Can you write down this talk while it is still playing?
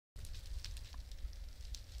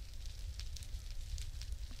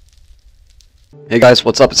Hey guys,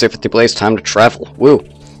 what's up? It's 50 Blaze, time to travel. Woo!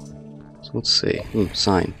 So let's see.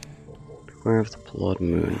 Sign. Beware of the blood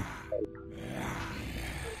moon.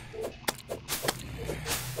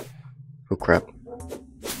 Oh crap.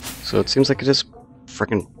 So it seems like it is frick.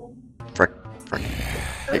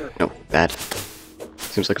 Hey, no, bad.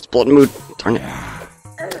 Seems like it's blood moon. Darn it.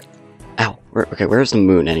 Ow. Where's the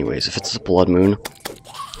moon anyways? If it's a blood moon,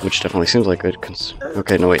 which definitely seems like it.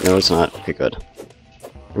 Okay, no wait, no it's not. Okay, good.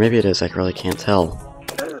 Or maybe it is, I really can't tell.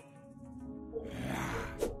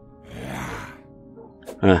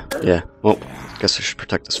 Yeah. Well, I guess I should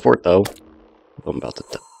protect this fort, though. I'm about to...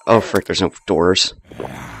 Oh, frick, there's no doors.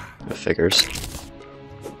 No figures.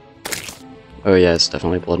 Oh yeah, it's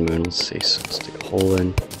definitely blood moon. Let's see, so let's dig a hole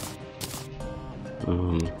in.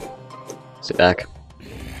 Sit back.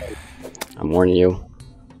 I'm warning you.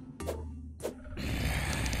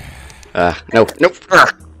 No!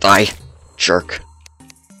 Die! Jerk.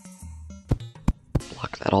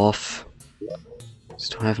 Block that off.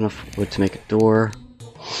 Just don't have enough wood to make a door.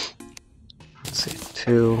 Let's see,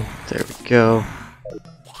 2. There we go.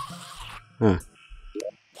 Huh.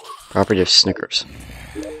 Property of Snickers.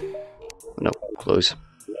 No, close.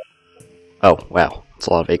 Oh, wow. That's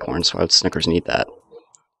a lot of acorns. Why would Snickers need that?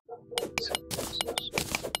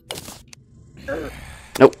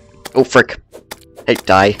 Nope. Oh, frick. Hey,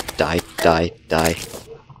 die.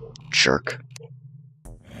 Jerk.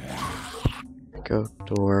 Go,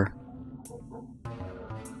 door.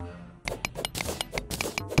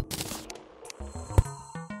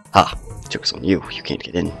 Ah, joke's on you. You can't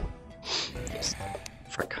get in.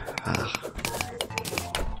 Frick.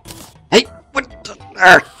 Hey, what the...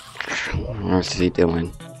 What is he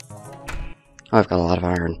doing? Oh, I've got a lot of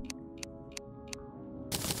iron.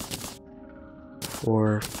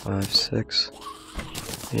 4, 5, 6,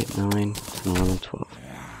 8, 9, 10, 11, 12.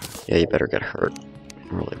 Yeah, you better get hurt.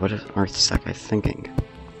 Really, what on earth is that guy thinking?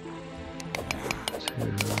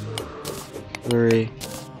 2, 3.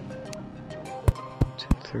 2,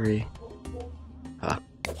 3. Ah.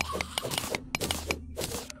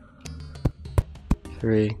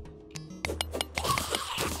 3.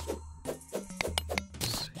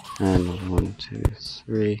 And 1, 2,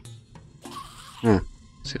 3. Huh.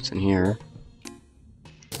 See what's in here.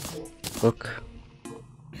 Book.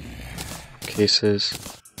 Cases.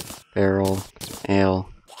 Barrel. Ale.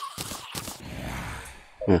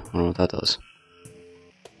 Yeah, I don't know what that does.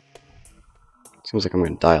 Seems like I'm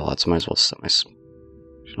gonna die a lot, so I might as well set my...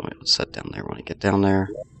 Let's set down there when I get down there.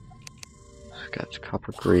 I've got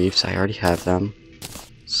copper greaves. I already have them.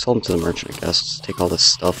 Sell them to the merchant, I guess. Let's take all this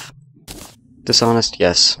stuff. Dishonest?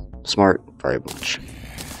 Yes. Smart? Very much.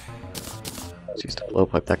 Let's use the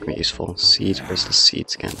blowpipe. That can be useful. Seeds? Where's the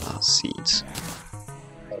seeds again? Ah, seeds.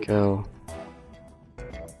 There we go.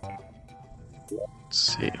 Let's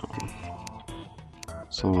see.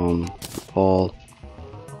 Ball.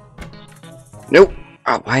 Nope!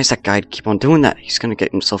 Oh, why does that guy keep on doing that? He's gonna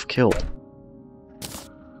get himself killed.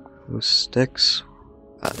 Those sticks.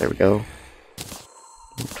 Ah, there we go.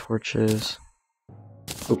 More torches.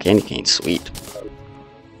 Oh, candy cane, sweet.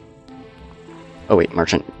 Oh wait,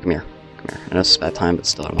 merchant, come here. Come here. I know it's a bad time, but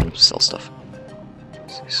still I want to sell stuff.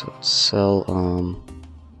 Let's see, so let's sell,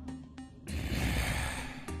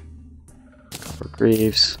 copper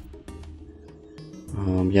greaves.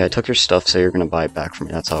 Yeah, I took your stuff, so you're gonna buy it back from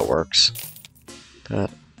me. That's how it works. That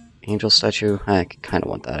angel statue, I kind of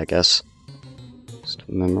want that, I guess. Just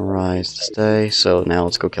memorize this day. So now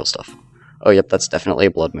let's go kill stuff. Oh, yep, that's definitely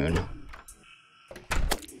a blood moon.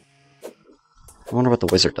 I wonder what the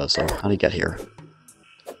wizard does, though. How did he get here?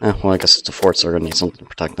 Well, I guess it's a fort, so we're gonna need something to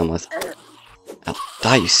protect them with. Ow,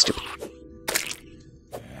 die, you stupid...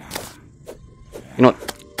 You know what?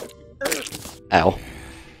 Ow.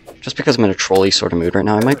 Just because I'm in a trolley sort of mood right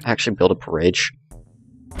now, I might actually build a bridge.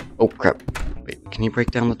 Oh, crap. Wait, can you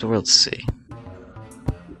break down the door? Let's see.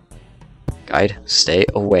 Guide, stay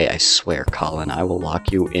away, I swear, Colin. I will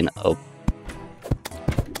lock you in a...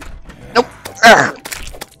 Nope! Arrgh!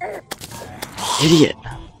 Idiot!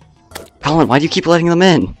 Colin, why do you keep letting them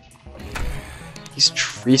in? He's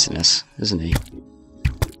treasonous, isn't he?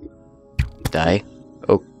 Die.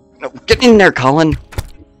 Oh, no, get in there, Colin!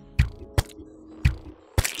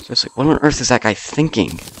 Seriously, what on earth is that guy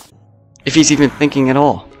thinking? If he's even thinking at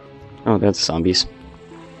all. Oh, that's zombies.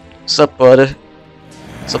 What's up, bud?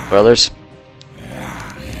 What's up, brothers?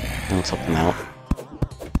 Now let's help them out.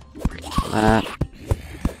 Break that.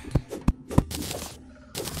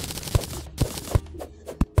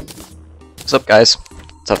 What's up, guys?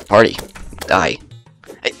 Let's have a party. Die.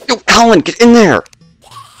 Hey, yo, Colin, get in there!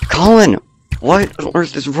 Colin! What on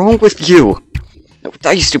earth is wrong with you? No,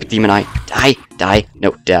 die, you stupid demon eye. Die, die,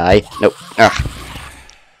 no, die, no, ugh.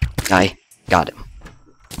 Die, got him.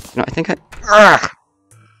 You know, I think ugh.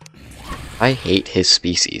 I hate his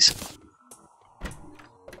species.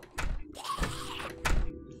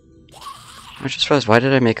 I just realized, why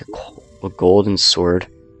did I make a golden sword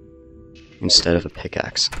instead of a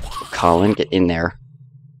pickaxe? Colin, get in there.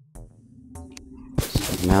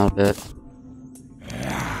 Come out of it.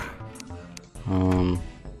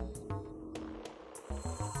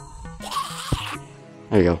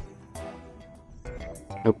 There you go.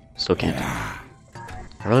 Nope, still can't.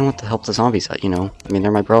 I really want to help the zombies out, you know. I mean,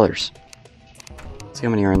 they're my brothers. Let's see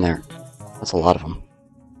how many are in there. That's a lot of them.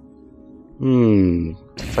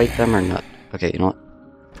 To fight them or not? Okay, you know what?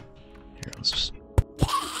 Here, let's just...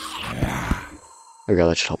 There we go,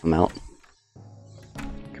 that should help them out.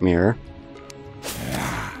 Come here.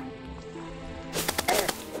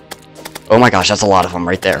 Oh my gosh, that's a lot of them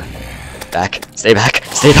right there. Back. Stay back.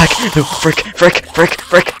 Stay back. No, frick, frick, frick,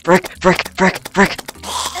 frick, frick, frick, frick, frick.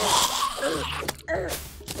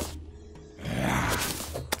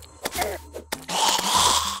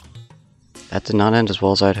 That did not end as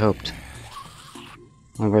well as I'd hoped.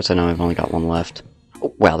 Of course, I know I've only got one left.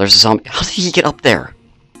 Oh, wow, there's a zombie. How did he get up there?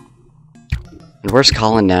 And where's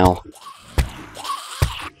Colin now?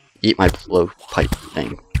 Eat my blowpipe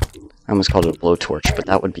thing. I almost called it a blowtorch, but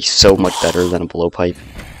that would be so much better than a blowpipe.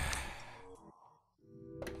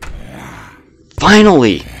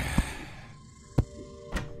 Finally!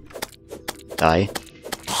 Die.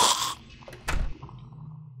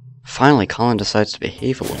 Finally, Colin decides to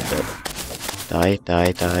behave a little bit. Die,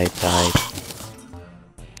 die, die, die.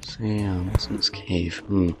 So yeah, what's in this cave?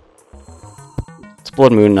 It's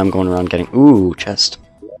Blood Moon and I'm going around getting... Ooh, chest.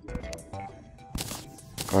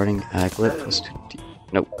 Guarding aglet plus 2D.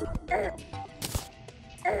 Nope.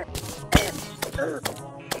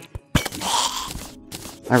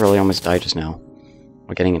 I really almost died just now.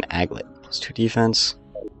 We're getting an aglet plus 2 defense.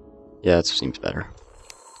 Yeah, that seems better.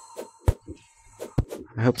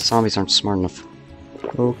 I hope the zombies aren't smart enough.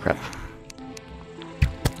 Oh crap.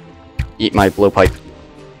 Eat my blowpipe.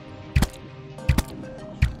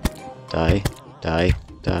 Die, die,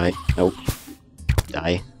 die. Nope.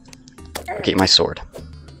 Die. Okay, my sword.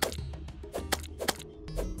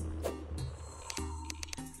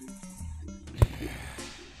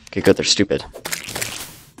 Okay, good, they're stupid.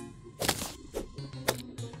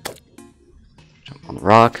 Jump on the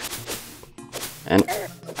rock. And...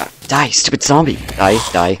 die, stupid zombie! Die,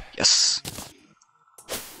 die, yes.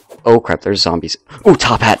 Oh crap, there's zombies. Ooh,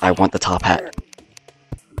 top hat! I want the top hat.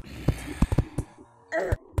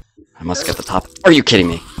 I must get the top... Are you kidding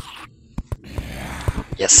me?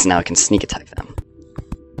 Yes, now I can sneak attack them.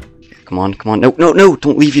 Come on, come on. No, no, no!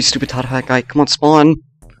 Don't leave, you stupid top hat guy. Come on, spawn!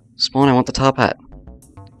 Spawn, I want the top hat.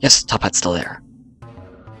 Yes, top hat's still there.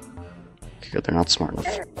 Okay, good, they're not smart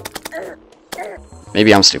enough.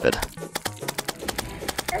 Maybe I'm stupid.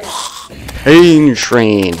 Pain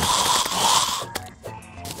train!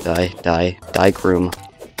 Die, die, die, groom.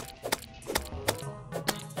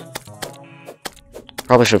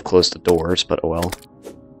 Probably should have closed the doors, but oh well.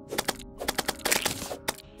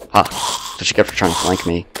 Ha! That's what you get for trying to flank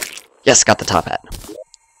me. Yes, got the top hat.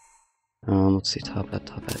 Let's see, top hat,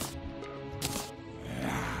 top hat.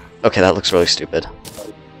 Okay, that looks really stupid.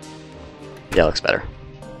 Yeah, looks better.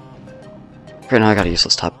 Okay, now I got a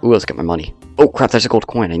useless top. Ooh, let's get my money. Oh crap, there's a gold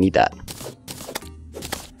coin, I need that.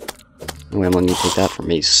 Anyway, I'm gonna need to take that from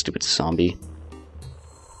me, stupid zombie.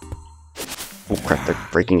 Oh crap, they're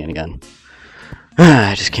breaking in again.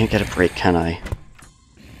 I just can't get a break, can I?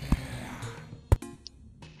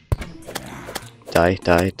 Die,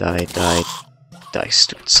 die, die, die. Die,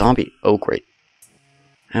 stupid zombie. Oh, great.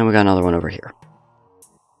 And we got another one over here.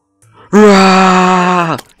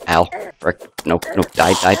 Rah! Ow. Frick. Nope, nope.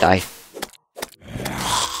 Die, die, die.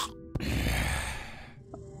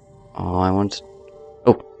 Oh, I want...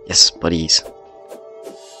 Oh, yes, buddies.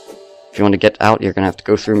 If you want to get out, you're gonna have to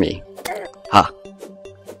go through me. Ha.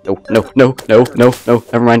 No, no, no, no, no, no.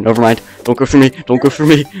 Never mind, never mind. Don't go through me. Don't go through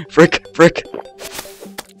me. Frick, frick.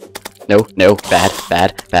 No, no. Bad,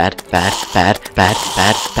 bad, bad, bad, bad, bad,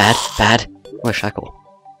 bad, bad, bad. What a shackle.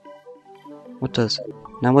 What does...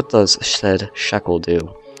 Now what does said shackle do?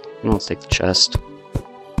 Let's take the chest.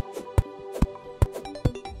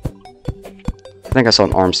 I think I saw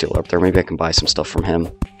an arms dealer up there. Maybe I can buy some stuff from him.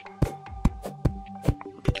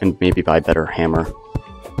 And maybe buy a better hammer.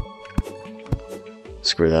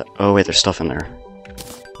 Screw that. Oh wait, there's stuff in there.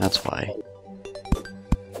 That's why.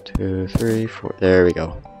 2, 3, 4. There we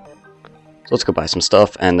go. So let's go buy some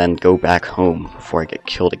stuff and then go back home before I get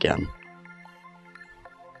killed again.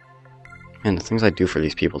 Man, the things I do for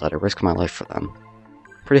these people that I risk my life for them.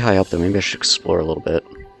 pretty high up though. Maybe I should explore a little bit.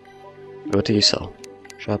 What do you sell?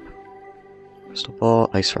 Shop. Crystal ball,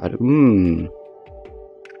 ice rod.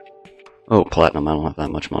 Oh, platinum. I don't have that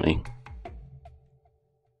much money. I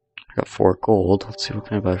got 4 gold. Let's see, what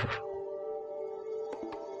can I buy for...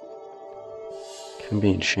 Can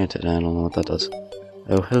be enchanted. I don't know what that does.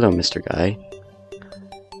 Oh, hello, Mr. Guy.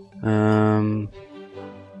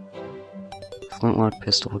 Flintlock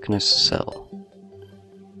pistol. What can I sell?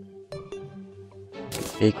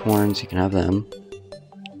 Acorns. You can have them.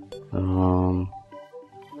 You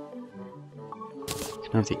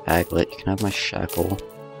can have the aglet. You can have my shackle.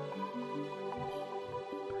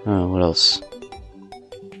 Oh, what else?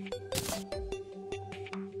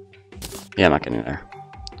 Yeah, I'm not getting there.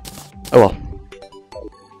 Oh well.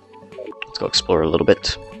 Let's go explore a little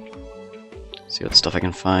bit. See what stuff I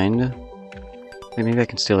can find. Maybe I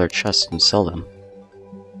can steal their chests and sell them.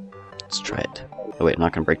 Let's try it. Oh wait, I'm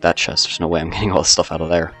not gonna break that chest. There's no way I'm getting all the stuff out of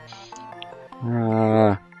there.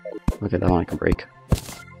 Look at that one I can break.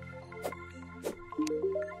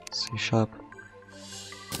 See shop.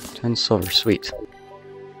 10 silver, sweet.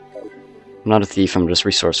 I'm not a thief, I'm just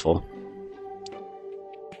resourceful.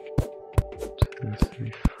 2,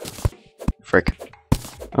 3, 4. Frick.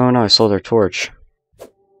 Oh no, I sold their torch.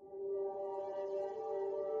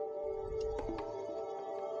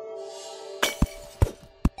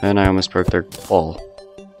 And I almost broke their wall.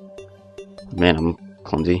 Man, I'm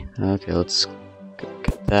clumsy. Okay, let's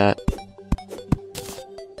get that.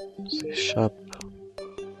 See shop.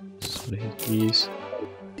 So these.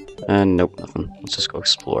 And nope, nothing. Let's just go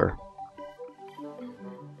explore.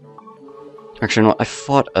 Actually, no, I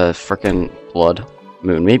fought a frickin' blood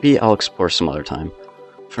moon. Maybe I'll explore some other time.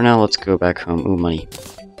 For now, let's go back home. Ooh, money.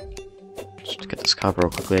 Just get this copper real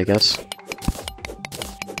quickly, I guess.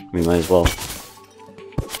 We might as well.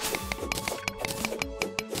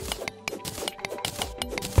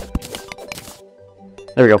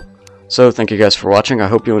 There we go. So, thank you guys for watching. I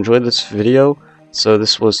hope you enjoyed this video. So,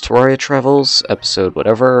 this was Terraria Travels, episode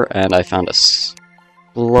whatever, and I found a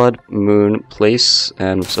blood moon place.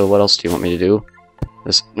 And so, what else do you want me to do?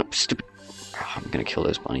 This no, stupid. Oh, I'm gonna kill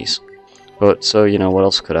those bunnies. But so, you know, what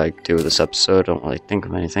else could I do with this episode? I don't really think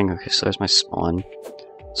of anything. Okay, so there's my spawn.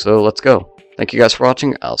 So let's go. Thank you guys for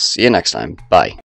watching. I'll see you next time. Bye.